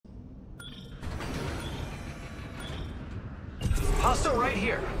Hostile right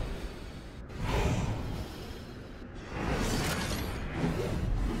here.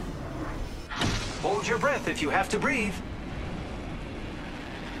 Hold your breath if you have to breathe.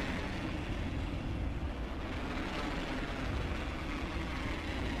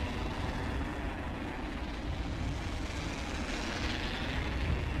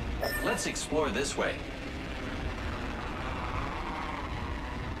 Let's explore this way.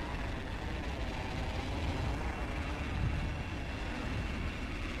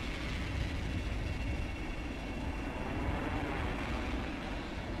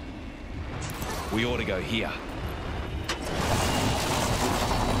 We ought to go here.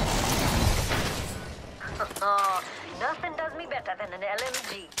 Nothing does me better than an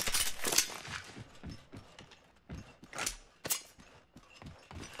LMG.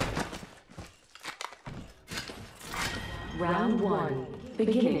 Round one.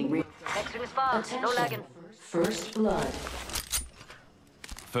 Beginning. Next ring is far. No lagging. First blood.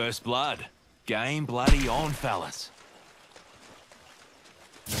 First blood. Game bloody on, fellas.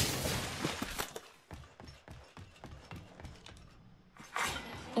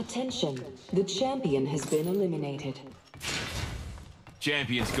 Attention. The champion has been eliminated.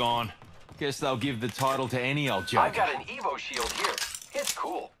 Champion's gone. Guess they'll give the title to any old joker. I've got an Evo shield here. It's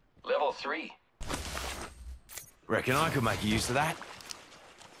cool. Level 3. Reckon I could make use of that.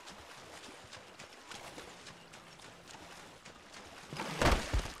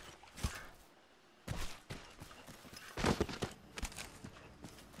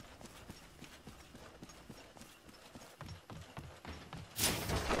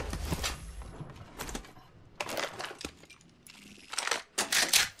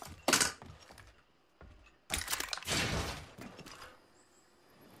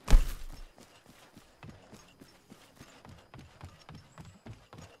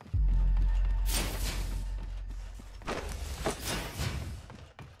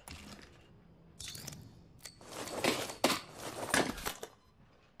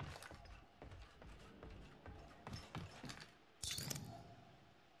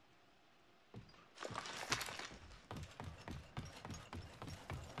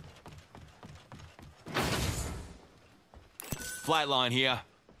 Flatline here.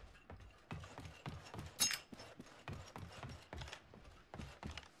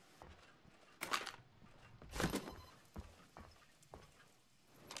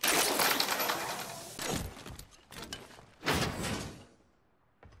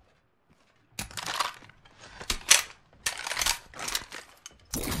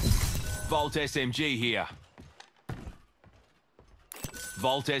 Volt SMG here.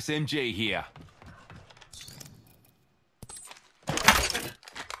 Volt SMG here.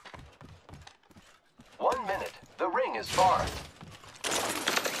 Is far.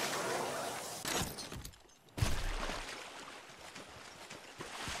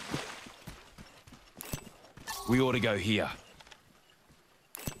 We ought to go here.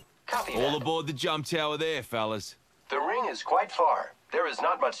 Copy All that. aboard the jump tower there, fellas. The ring is quite far. There is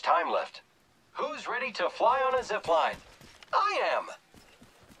not much time left. Who's ready to fly on a zip line? I am.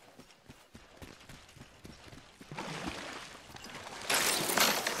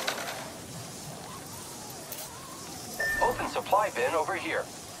 Open supply bin over here.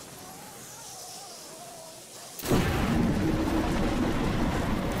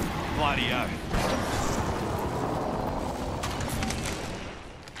 Bloody oath.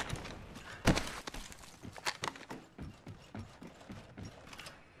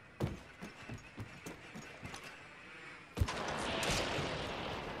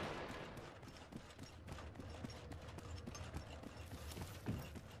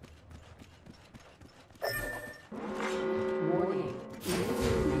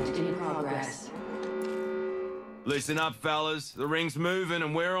 Listen up, fellas. The ring's moving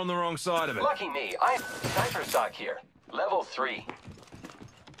and we're on the wrong side of it. Lucky me, I have sniper stock here. Level 3.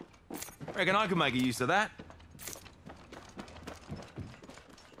 Reckon I could make a use of that.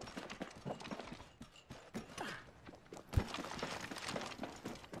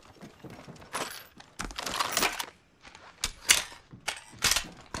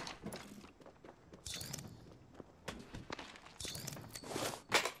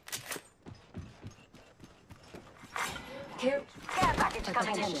 Care package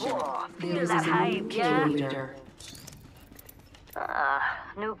coming in. Whoa, There feel is that a hype, new yeah? kill leader.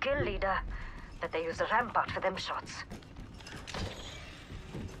 New kill leader. Bet they use a rampart for them shots.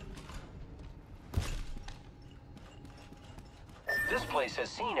 This place has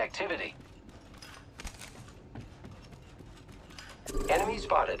seen activity. Enemy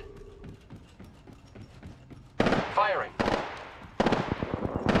spotted. Firing.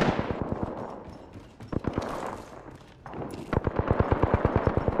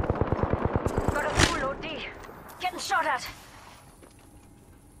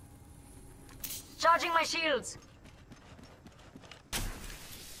 my shields!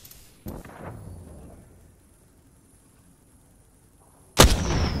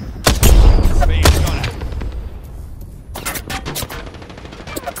 Being shot at.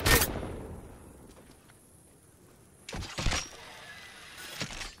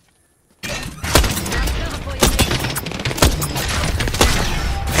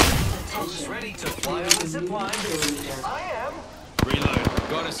 Who's ready to fly on the zipline? I am. Reload.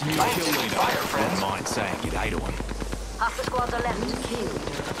 Got us a new I'm kill taking leader. fire, friends. Wouldn't mind saying g'day to him. Half the squads are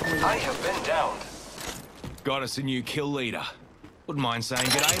left. I have been downed. Got us a new kill leader. Wouldn't mind saying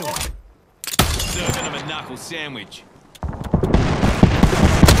g'day to him. Serving him a knuckle sandwich.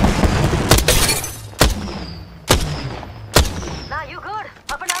 Now you good?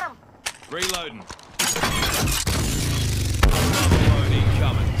 Up and at 'em. Reloading. Load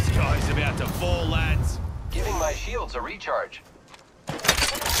incoming. This guy's about to fall, lads. Giving my shields a recharge.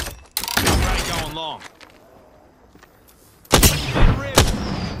 Ray going long. Let rip.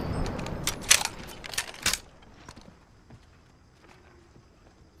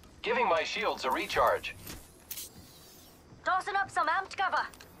 Giving my shields a recharge. Tossing up some amped cover.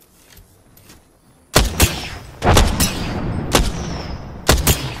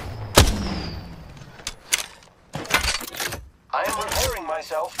 I am repairing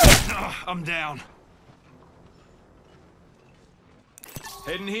myself. Ugh, I'm down.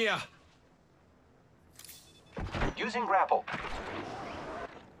 Heading here. Using grapple.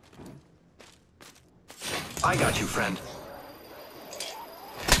 I got you, friend.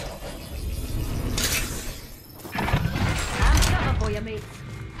 Amped cover for you, mate.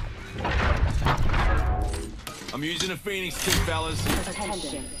 I'm using a Phoenix kit, fellas.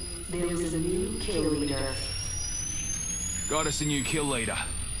 Attention. There is a new kill leader. Got us a new kill leader.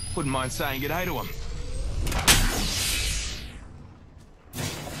 Wouldn't mind saying g'day to him.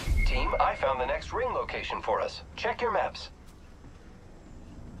 Team, I found the next ring location for us. Check your maps.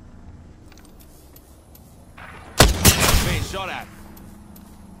 Being shot at.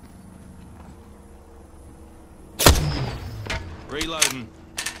 Reloading.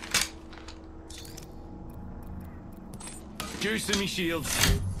 Juicing me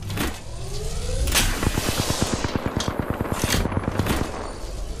shields.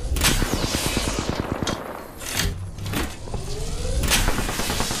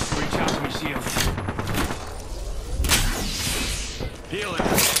 Recharge me shields. Healing.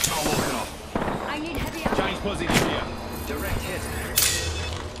 I'll walk it off. I need heavy ammo. Change position here. Direct hit.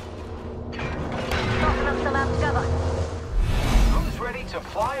 Tossing up some amped cover. Who's ready to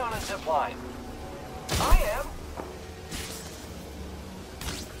fly on a zipline? I am.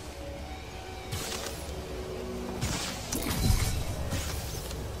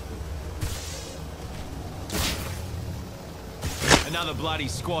 Another bloody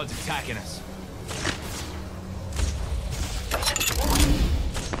squad's attacking us.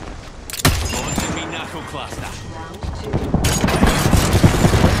 Launching me knuckle cluster.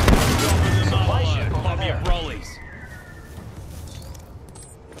 Dropping the Supply molo. ship over Pop your there. rollies.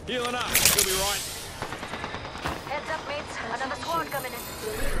 Healing up. You'll be right. Heads up, mates. Another squad coming in.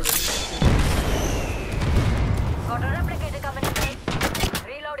 Got a replicator coming in, mate.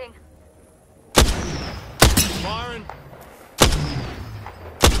 Reloading. Firing.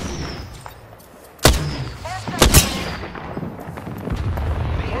 Airstrike coming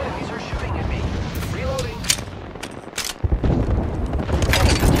The enemies are shooting at me. Reloading.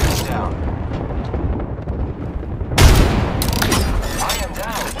 Enemy down. I am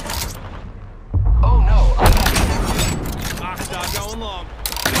down. Oh no, I am. Arcstar going long.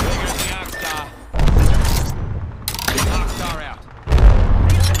 There goes the Arcstar. Arcstar out.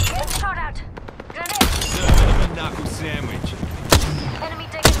 in. Get shot at. Grenade. Serving him a knuckle sandwich. Enemy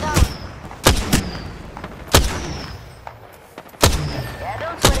taken down. Yeah,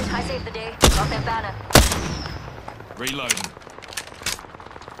 don't sweat it. I saved the day. Got their banner. Reloading.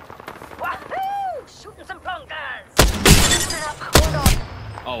 Wahoo! Shooting some plunkers. Listen up. Hold on.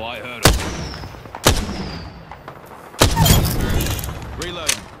 Oh, I heard him.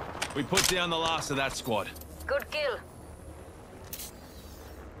 Reloading. We put down the last of that squad. Good kill.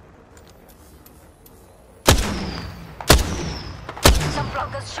 Some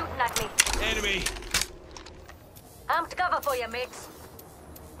plunkers shooting at me. Enemy. Amped cover for you, mates.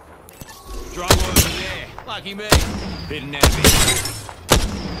 Drum over there. Lucky me. Hidden enemy.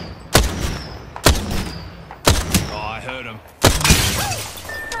 Oh, I heard him.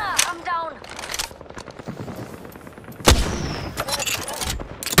 Ah, I'm down.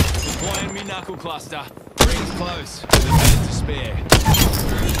 Deploying me knuckle cluster. Rings close. With a minute to spare.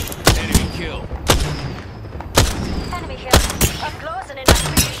 Enemy kill. Enemy here. Up close and in my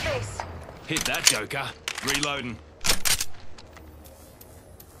pretty face. Hit that joker. Reloading.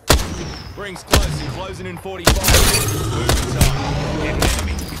 Rings close and closing in 45. Moving time. Hit an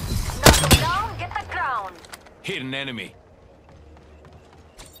enemy. Knock them down, get the crown. Hit an enemy.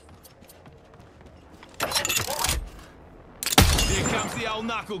 Here comes the old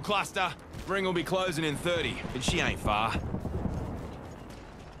knuckle cluster. Ring will be closing in 30, but she ain't far.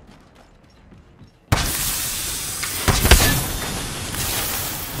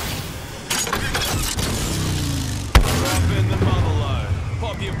 Drop in the mother load.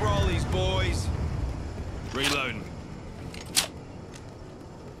 Pop your brollies, boys. Reloading.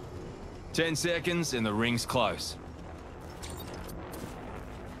 10 seconds and the ring's close.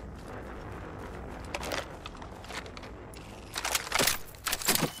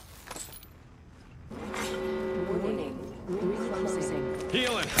 Warning. Reclosing.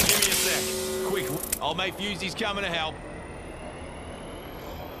 Healing. Give me a sec. Quick. I'll make Fusey's coming to help.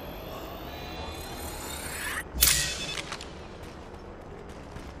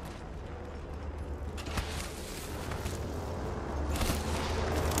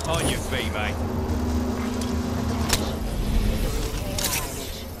 On your feet, mate.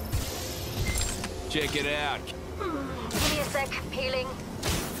 Check it out. Give me a sec, healing.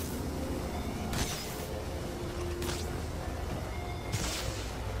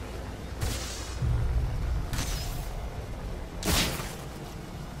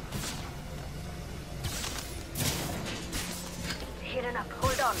 Healing up,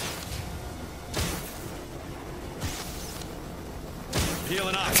 hold on.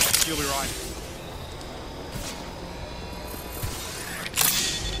 Healing up. You'll be right.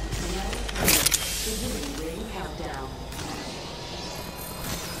 Beginning ring countdown.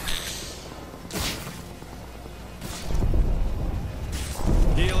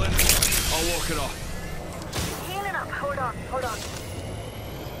 Healing. I'll walk it off. Healing up, hold on, hold on.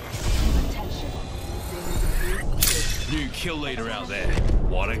 Attention. New kill leader out there.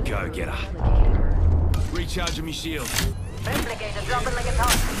 What a go-getter. Replicator. Recharging me shield. Replicator dropping like a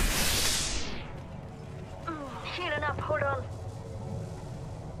top. Healing up, hold on.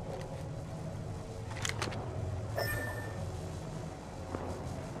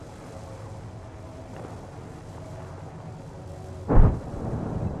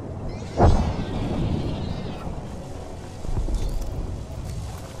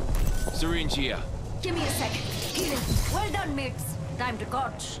 Syringe here. Give me a sec. Healing. Well done, mates. Time to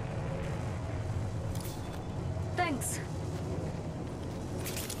gotch. Thanks.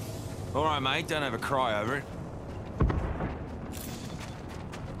 All right, mate. Don't have a cry over it.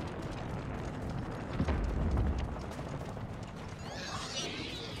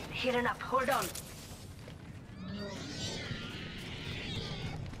 Healing up, hold on.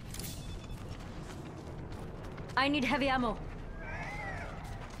 I need heavy ammo.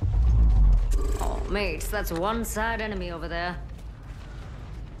 Oh, mates, that's one sad enemy over there.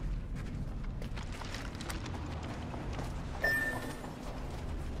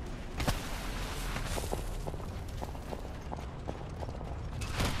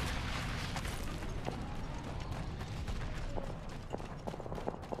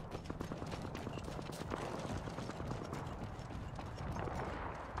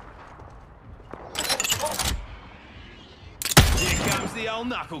 Here comes the old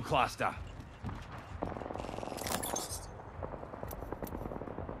knuckle cluster.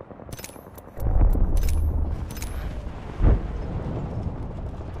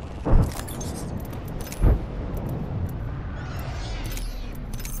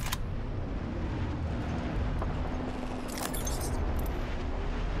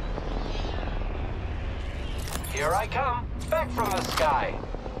 Here I come, back from the sky.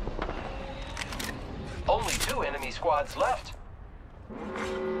 Only 2 enemy squads left.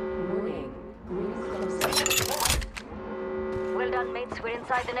 Warning. Reclosing. Well done, mates. We're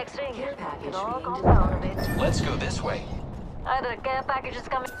inside the next ring. Care package It all being calm down a bit. Let's go this way. Either care package is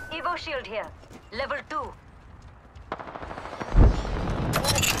coming. Evo shield here. Level 2.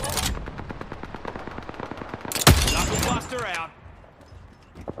 Knuckle cluster out.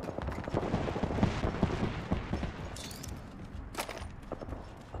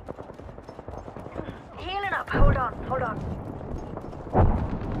 Healing up. Hold on, hold on.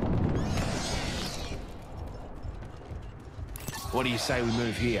 What do you say we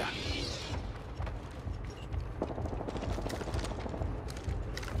move here?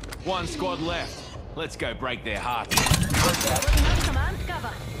 One squad left. Let's go break their hearts. Command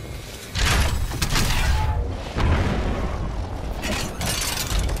cover.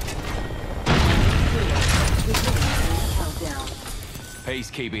 Countdown.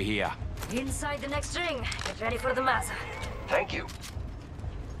 Peacekeeper here. Inside the next ring. Get ready for the massacre. Thank you.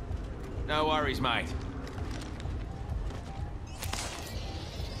 No worries, mate.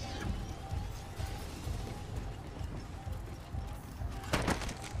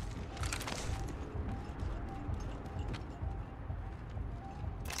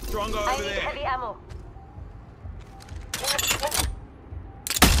 Drongo I over need there. heavy ammo.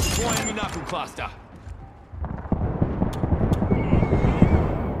 Deploying me knuckle cluster.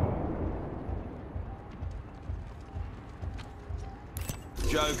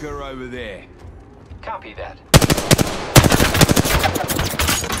 Joker over there. Copy that.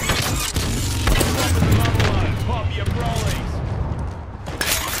 Pop your brollies.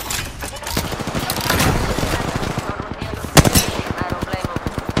 I don't blame him.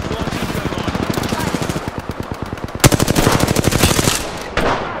 Launching thermite.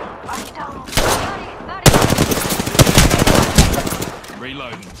 Body down. Body.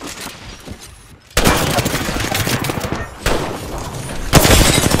 Reloading.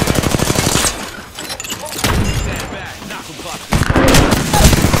 Stand back. Knuckle cluster.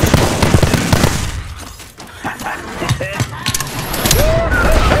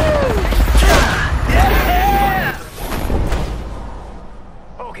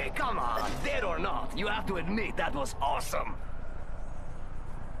 Okay, come on. Dead or not, you have to admit that was awesome.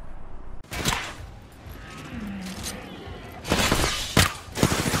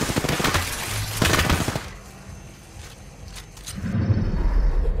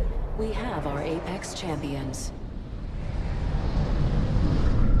 We have our Apex champions.